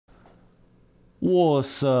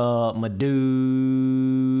What's up, my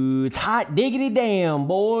dudes? Hot diggity damn,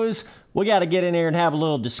 boys. We got to get in here and have a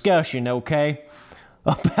little discussion, okay?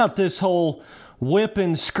 About this whole whip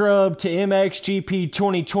and scrub to MXGP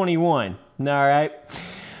 2021. All right?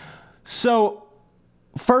 So,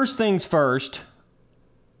 first things first,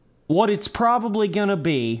 what it's probably going to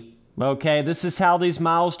be, okay? This is how these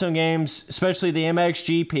milestone games, especially the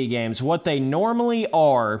MXGP games, what they normally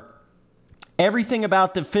are. Everything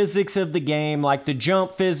about the physics of the game, like the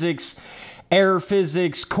jump physics, air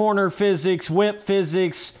physics, corner physics, whip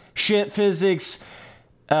physics, shit physics,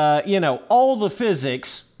 all the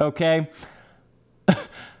physics, okay?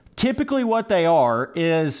 Typically what they are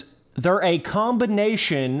is they're a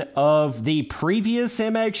combination of the previous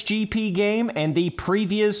MXGP game and the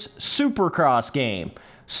previous Supercross game.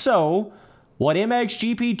 So, what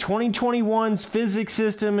MXGP 2021's physics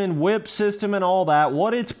system and whip system and all that,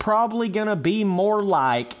 what it's probably going to be more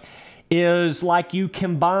like is like you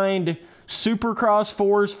combined Supercross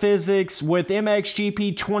 4's physics with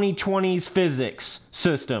MXGP 2020's physics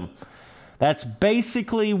system. That's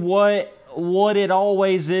basically what it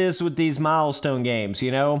always is with these milestone games,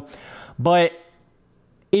 you know? But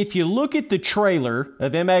if you look at the trailer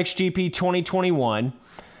of MXGP 2021,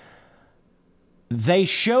 they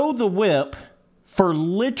show the whip for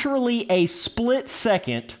literally a split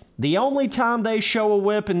second. The only time they show a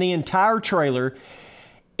whip in the entire trailer,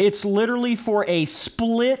 it's literally for a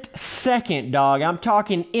split second, dog. I'm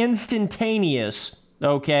talking instantaneous,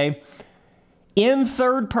 okay? In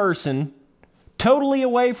third person, totally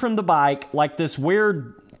away from the bike, like this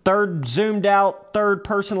weird third zoomed out third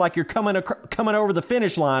person, like you're coming over the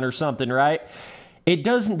finish line or something, right? They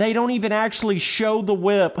don't even actually show the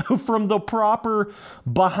whip from the proper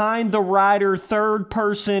behind the rider third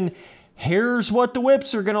person. Here's what the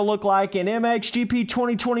whips are going to look like in MXGP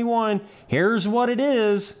 2021. Here's what it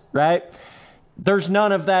is, right? There's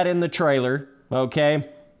none of that in the trailer, okay?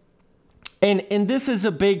 And this is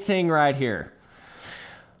a big thing right here.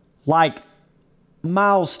 Like,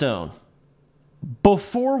 milestone.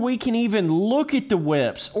 Before we can even look at the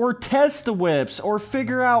whips or test the whips or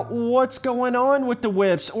figure out what's going on with the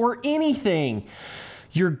whips or anything,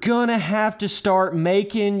 you're gonna have to start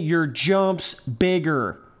making your jumps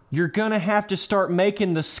bigger. You're gonna have to start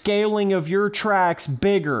making the scaling of your tracks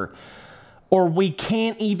bigger, or we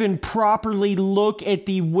can't even properly look at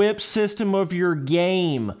the whip system of your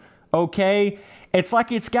game, okay? It's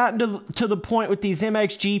like it's gotten to the point with these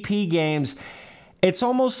MXGP games. It's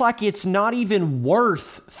almost like it's not even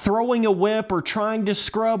worth throwing a whip or trying to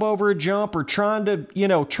scrub over a jump or trying to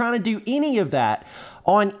do any of that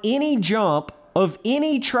on any jump of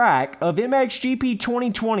any track of MXGP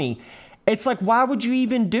 2020. It's like, why would you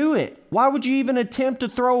even do it? Why would you even attempt to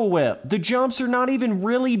throw a whip? The jumps are not even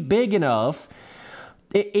really big enough.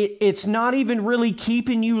 It's not even really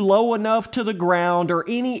keeping you low enough to the ground or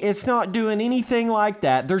it's not doing anything like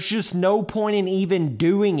that. There's just no point in even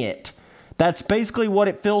doing it. That's basically what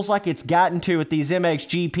it feels like it's gotten to with these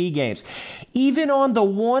MXGP games. Even on the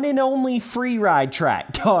one and only free ride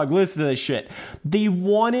track, dog, listen to this shit. The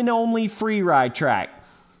one and only free ride track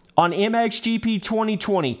on MXGP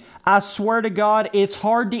 2020, I swear to God, it's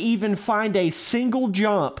hard to even find a single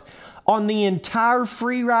jump on the entire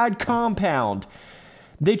free ride compound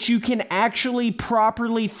that you can actually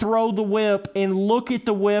properly throw the whip and look at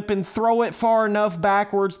the whip and throw it far enough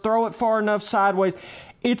backwards, throw it far enough sideways.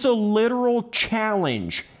 It's a literal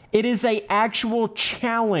challenge. It is an actual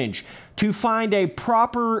challenge to find a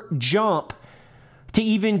proper jump, to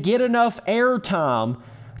even get enough air time,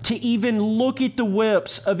 to even look at the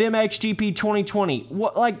whips of MXGP 2020.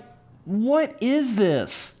 What is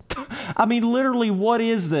this? I mean, literally, what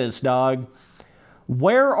is this, dog?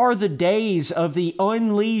 Where are the days of the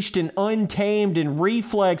Unleashed and Untamed and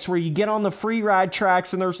Reflex where you get on the free ride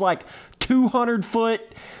tracks and there's like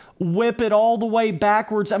 200-foot whip it all the way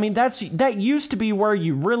backwards? I mean, that used to be where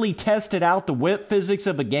you really tested out the whip physics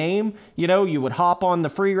of a game. You know, you would hop on the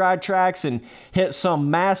free ride tracks and hit some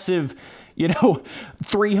massive,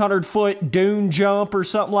 300-foot dune jump or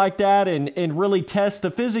something like that and really test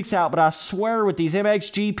the physics out. But I swear with these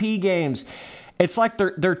MXGP games, it's like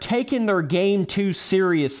they're taking their game too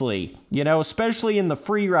seriously, especially in the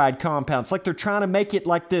free ride compound. It's like they're trying to make it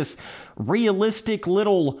like this realistic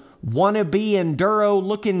little wannabe enduro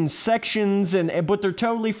looking sections, but they're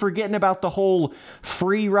totally forgetting about the whole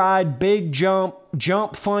free ride, big jump,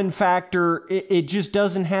 jump fun factor, it just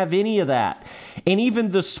doesn't have any of that. And even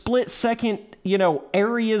the split second, you know,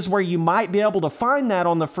 areas where you might be able to find that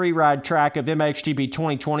on the free ride track of MXGP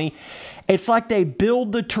 2020, it's like they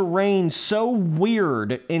build the terrain so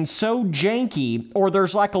weird and so janky, or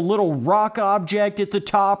there's like a little rock object at the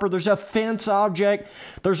top, or there's a fence object.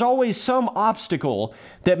 There's always some obstacle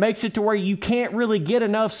that makes it to where you can't really get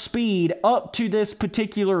enough speed up to this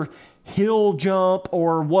particular hill jump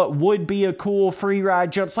or what would be a cool free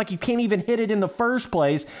ride jump. It's like you can't even hit it in the first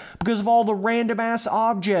place because of all the random ass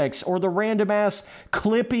objects or the random ass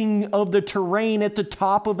clipping of the terrain at the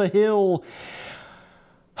top of a hill.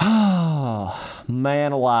 Oh,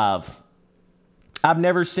 man alive. I've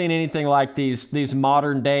never seen anything like these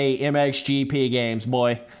modern day MXGP games,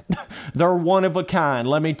 boy. They're one of a kind,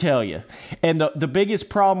 let me tell you. And the biggest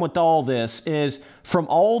problem with all this is, from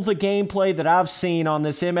all the gameplay that I've seen on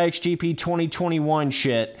this MXGP 2021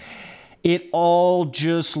 shit, it all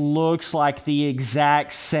just looks like the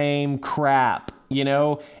exact same crap. You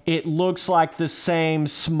know, it looks like the same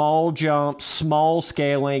small jump, small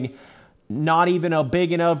scaling, not even a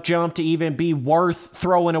big enough jump to even be worth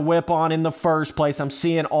throwing a whip on in the first place. I'm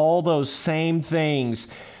seeing all those same things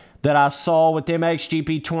that I saw with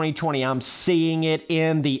MXGP 2020. I'm seeing it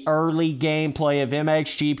in the early gameplay of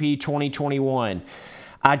MXGP 2021.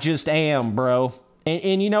 I just am, bro.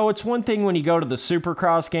 And you know, it's one thing when you go to the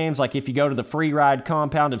Supercross games, like if you go to the free ride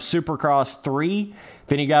compound of Supercross 3,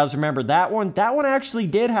 if any of you guys remember that one actually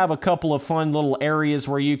did have a couple of fun little areas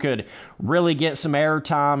where you could really get some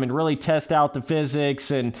airtime and really test out the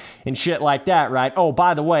physics and shit like that, right? Oh,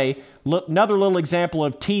 by the way, look, another little example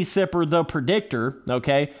of T-Sipper the Predictor,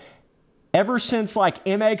 okay? Ever since like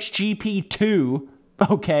MXGP 2,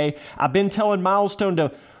 okay, I've been telling Milestone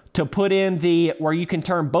to put in the where you can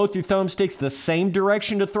turn both your thumbsticks the same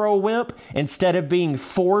direction to throw a whip instead of being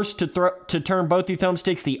forced to turn both your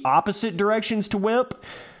thumbsticks the opposite directions to whip.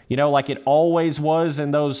 You know, like it always was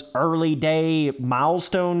in those early day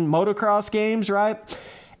Milestone motocross games, right?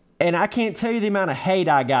 And I can't tell you the amount of hate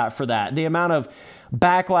I got for that. The amount of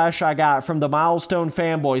backlash I got from the Milestone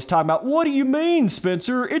fanboys talking about, what do you mean,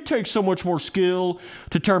 Spencer? It takes so much more skill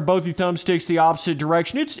to turn both your thumbsticks the opposite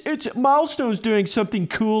direction. It's Milestone's doing something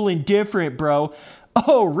cool and different, bro.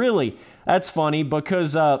 Oh, really? That's funny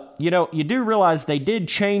because, you know, you do realize they did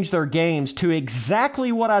change their games to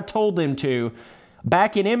exactly what I told them to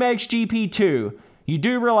back in MXGP 2. You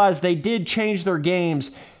do realize they did change their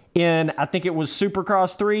games in, I think it was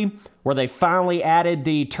Supercross 3, where they finally added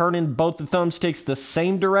the turning both the thumbsticks the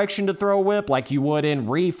same direction to throw a whip like you would in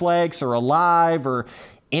Reflex or Alive or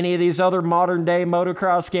any of these other modern day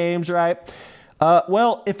motocross games, right?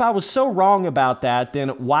 Well, if I was so wrong about that, then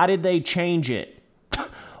why did they change it?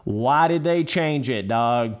 Why did they change it,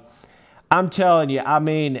 dog? I'm telling you, I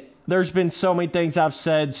mean, there's been so many things I've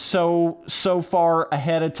said so far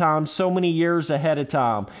ahead of time, so many years ahead of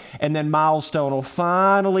time, and then Milestone will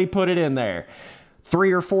finally put it in there.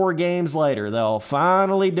 3 or 4 games later, they'll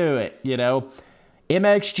finally do it, you know.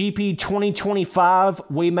 MXGP 2025,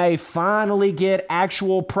 we may finally get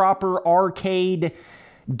actual proper arcade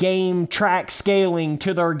game track scaling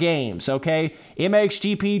to their games, okay?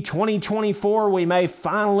 MXGP 2024, we may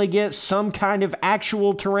finally get some kind of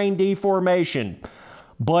actual terrain deformation.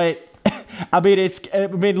 But I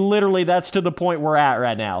mean, literally, that's to the point we're at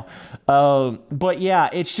right now. But yeah,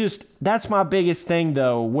 it's just, that's my biggest thing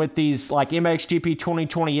though with these like MXGP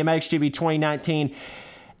 2020, MXGP 2019.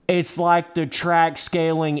 It's like the track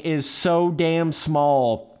scaling is so damn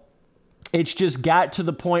small. It's just got to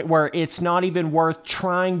the point where it's not even worth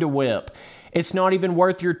trying to whip. It's not even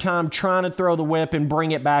worth your time trying to throw the whip and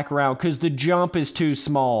bring it back around because the jump is too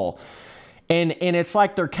small. And it's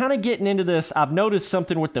like they're kind of getting into this. I've noticed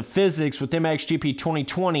something with the physics with MXGP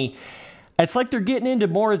 2020. It's like they're getting into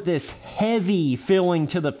more of this heavy feeling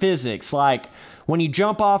to the physics. Like when you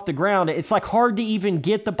jump off the ground, it's like hard to even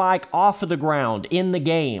get the bike off of the ground in the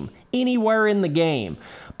game, anywhere in the game,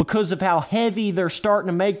 because of how heavy they're starting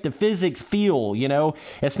to make the physics feel, you know?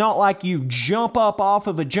 It's not like you jump up off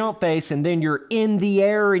of a jump face and then you're in the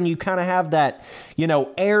air and you kind of have that, you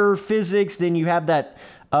know, air physics, then you have that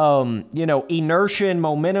you know, inertia and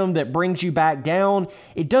momentum that brings you back down.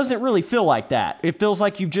 It doesn't really feel like that. It feels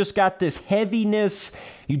like you've just got this heaviness.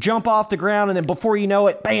 You jump off the ground and then before you know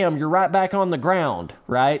it, bam, you're right back on the ground,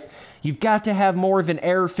 right? You've got to have more of an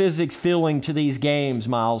air physics feeling to these games,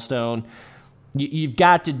 Milestone. You've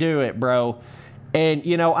got to do it, bro. And,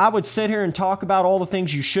 you know, I would sit here and talk about all the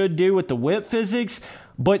things you should do with the whip physics,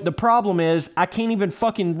 but the problem is I can't even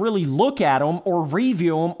fucking really look at them or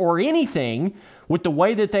review them or anything with the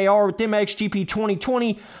way that they are with MXGP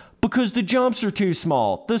 2020 because the jumps are too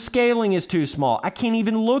small. The scaling is too small. I can't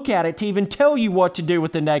even look at it to even tell you what to do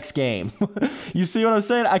with the next game. You see what I'm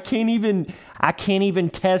saying? I can't even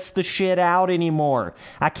test the shit out anymore.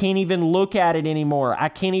 I can't even look at it anymore. I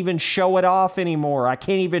can't even show it off anymore. I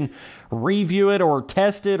can't even review it or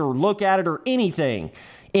test it or look at it or anything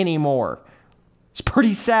anymore. It's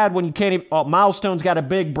pretty sad when you can't even... Oh, Milestone's got a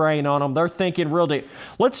big brain on them. They're thinking real deep.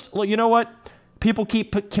 You know what? People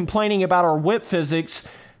keep complaining about our whip physics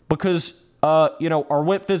because, our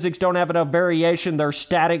whip physics don't have enough variation. They're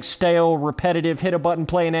static, stale, repetitive, hit a button,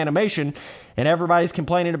 play an animation. And everybody's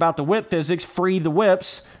complaining about the whip physics. Free the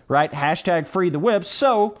whips, right? Hashtag free the whips.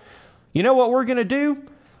 So, you know what we're going to do?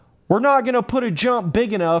 We're not going to put a jump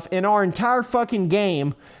big enough in our entire fucking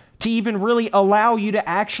game to even really allow you to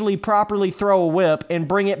actually properly throw a whip and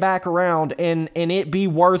bring it back around and it be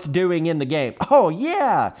worth doing in the game. Oh,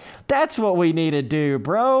 yeah. That's what we need to do,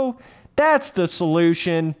 bro. That's the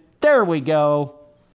solution. There we go.